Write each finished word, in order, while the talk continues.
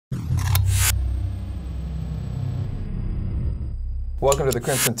Welcome to the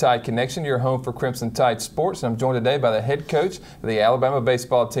Crimson Tide Connection, your home for Crimson Tide sports. And I'm joined today by the head coach of the Alabama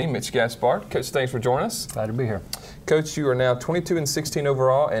baseball team, Mitch Gaspard. Coach, thanks for joining us. Glad to be here. Coach, you are now 22-16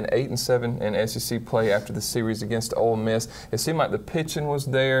 overall and 8-7 in SEC play after the series against Ole Miss. It seemed like the pitching was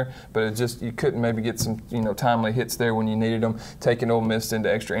there, but it just you couldn't maybe get some timely hits there when you needed them. Taking Ole Miss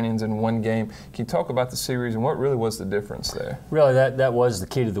into extra innings in one game. Can you talk about the series and what really was the difference there? Really, that was the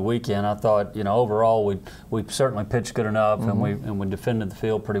key to the weekend. I thought overall we certainly pitched good enough and we defended the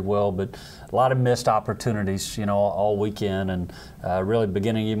field pretty well, but a lot of missed opportunities all weekend, and really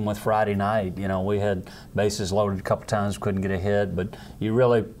beginning even with Friday night. We had bases loaded a couple times, couldn't get a hit, but you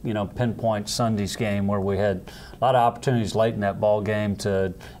really pinpoint Sunday's game where we had a lot of opportunities late in that ball game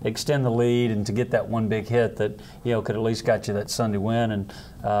to extend the lead and to get that one big hit that could at least got you that Sunday win,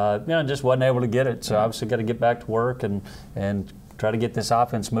 and just wasn't able to get it. So obviously got to get back to work and try to get this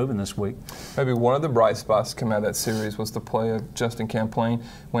offense moving this week. Maybe one of the bright spots to come out of that series was the play of Justin Camplain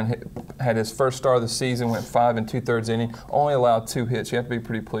when he had his first start of the season, went 5 2/3 inning, only allowed 2 hits. You have to be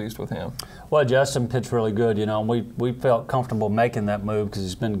pretty pleased with him. Well, Justin pitched really good, and we felt comfortable making that move because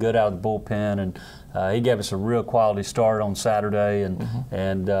he's been good out of the bullpen, and he gave us a real quality start on Saturday,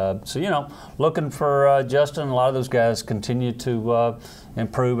 and so looking for Justin. A lot of those guys continue to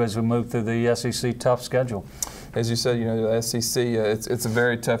improve as we move through the SEC tough schedule. As you said, the SEC, it's a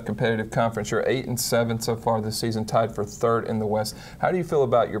very tough competitive conference. You're 8-7 so far this season, tied for 3rd in the West. How do you feel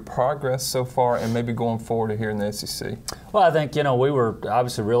about your progress so far and maybe going forward here in the SEC? Well, I think, we were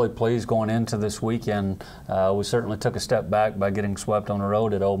obviously really pleased going into this weekend. We certainly took a step back by getting swept on the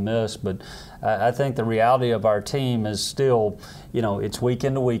road at Ole Miss, but I think the reality of our team is still, it's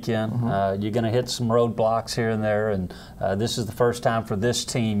weekend to weekend. You're going to hit some roadblocks here and there, and this is the first time for this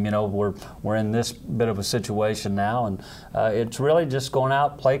team, we're in this bit of a situation now, and it's really just going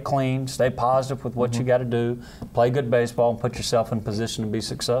out, play clean, stay positive with what you got to do, play good baseball, and put yourself in position to be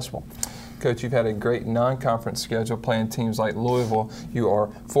successful. Coach, you've had a great non-conference schedule playing teams like Louisville. You are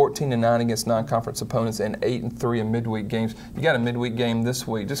 14-9 against non-conference opponents and 8-3 in midweek games. You got a midweek game this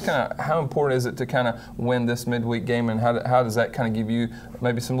week. Just kind of how important is it to kind of win this midweek game, and how does that kind of give you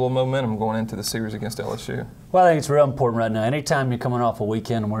maybe some little momentum going into the series against LSU? Well, I think it's real important right now. Anytime you're coming off a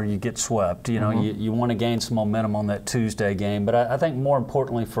weekend where you get swept, you want to gain some momentum on that Tuesday game. But I think more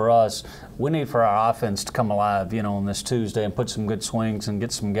importantly for us, we need for our offense to come alive, on this Tuesday and put some good swings and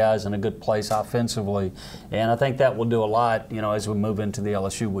get some guys in a good place offensively. And I think that will do a lot, as we move into the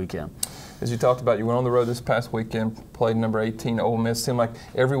LSU weekend. As you talked about, you went on the road this past weekend, played number 18 Ole Miss. Seemed like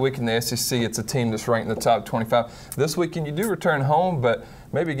every week in the SEC, it's a team that's ranked in the top 25. This weekend, you do return home, but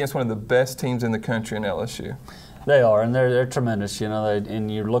maybe against one of the best teams in the country in LSU. They are, and they're tremendous. And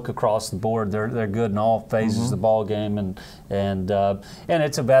you look across the board, they're good in all phases of the ball game, and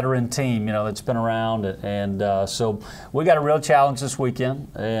it's a veteran team, that's been around, and so we got a real challenge this weekend.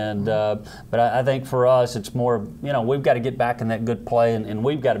 And but I think for us, it's more, we've got to get back in that good play, and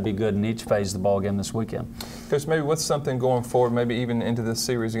we've got to be good in each phase of the ball game this weekend. Coach, maybe what's something going forward, maybe even into this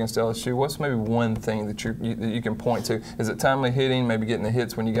series against LSU? What's maybe one thing that you can point to? Is it timely hitting, maybe getting the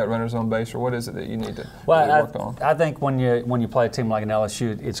hits when you got runners on base, or what is it that you need to really work on? I think when you play a team like an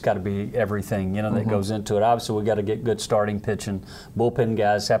LSU, it's got to be everything that goes into it. Obviously, we got to get good starting pitching. Bullpen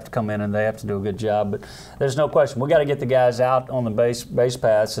guys have to come in and they have to do a good job. But there's no question, we got to get the guys out on the base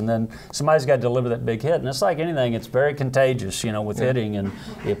paths, and then somebody's got to deliver that big hit. And it's like anything; it's very contagious, with hitting. And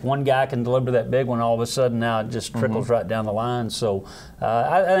if one guy can deliver that big one, all of a sudden now it just trickles right down the line. So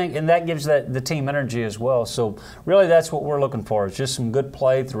I think, and that gives the team energy as well. So really, that's what we're looking for. It's just some good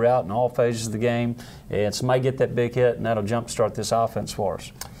play throughout in all phases of the game, and somebody get that big hit, and that'll jumpstart this offense for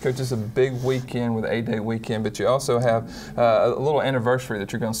us. Coach, it's a big weekend with A-Day weekend, but you also have a little anniversary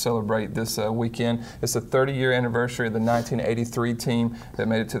that you're going to celebrate this weekend. It's the 30-year anniversary of the 1983 team that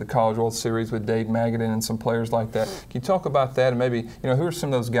made it to the College World Series with Dave Magadan and some players like that. Can you talk about that, and maybe who are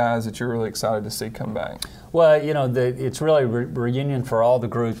some of those guys that you're really excited to see come back? Well, it's really a reunion for all the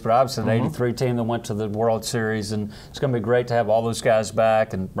groups, but obviously the 83 team that went to the World Series, and it's going to be great to have all those guys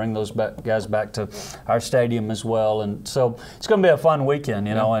back and bring those guys back to our stadium as well. And so it's going to be a fun weekend,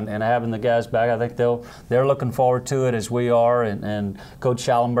 and having the guys back, I think they're looking forward to it as we are, and Coach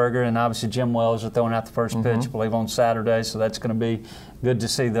Schallenberger and obviously Jim Wells are throwing out the first pitch, I believe, on Saturday, so that's going to be good to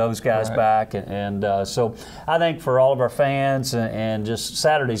see those guys back. And so I think for all of our fans, and just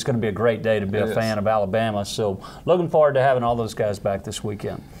Saturday's going to be a great day to be a fan of Alabama. So looking forward to having all those guys back this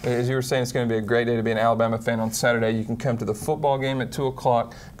weekend. As you were saying, it's going to be a great day to be an Alabama fan on Saturday. You can come to the football game at 2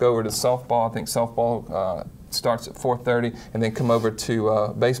 o'clock, go over to softball. I think softball starts at 4:30, and then come over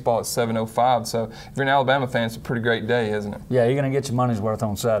to baseball at 7:05. So if you're an Alabama fan, it's a pretty great day, isn't it? Yeah, you're going to get your money's worth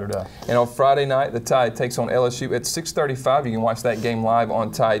on Saturday. And on Friday night, the Tide takes on LSU at 6:35. You can watch that game live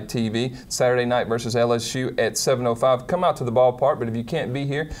on Tide TV. Saturday night versus LSU at 7:05. Come out to the ballpark, but if you can't be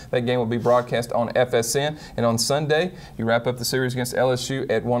here, that game will be broadcast on FSN. And on Sunday, you wrap up the series against LSU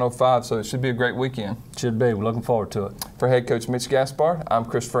at 1:05. So it should be a great weekend. Should be. We're looking forward to it. For head coach Mitch Gaspard, I'm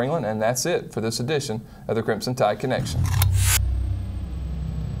Chris Freeland, and that's it for this edition of the Crimson Tide Connection.